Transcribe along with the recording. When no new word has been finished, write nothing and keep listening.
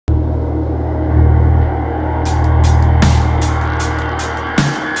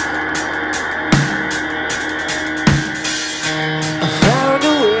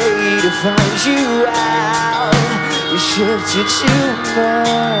lifted too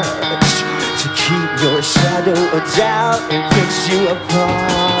much to keep your shadow down and picks you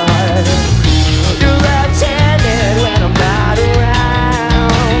apart. You're left-handed when I'm not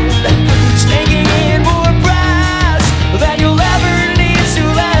around, taking in more breaths than you'll ever need to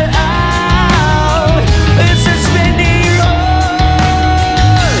let out. It's suspending your heart,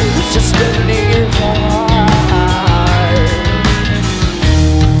 it's suspending your heart.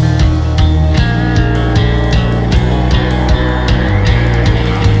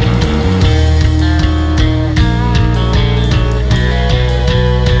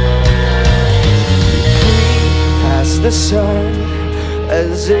 The sun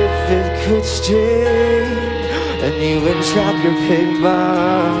as if it could stay, and you entrap your pig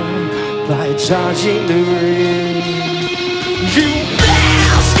mind by dodging the rain. You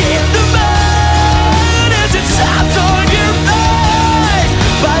bask in the mud as it tapped on your face,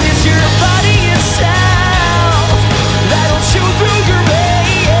 but it's your body itself that'll chew through your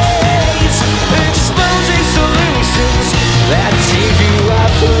veins, exposing solutions that take you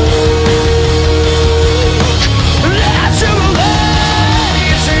apart.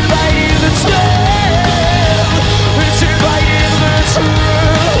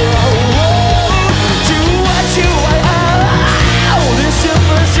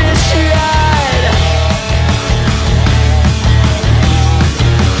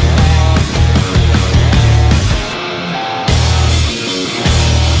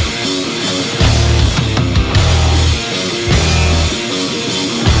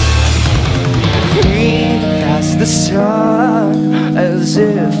 The sun as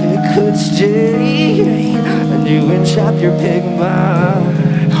if it could stay, and you entrap your pig mind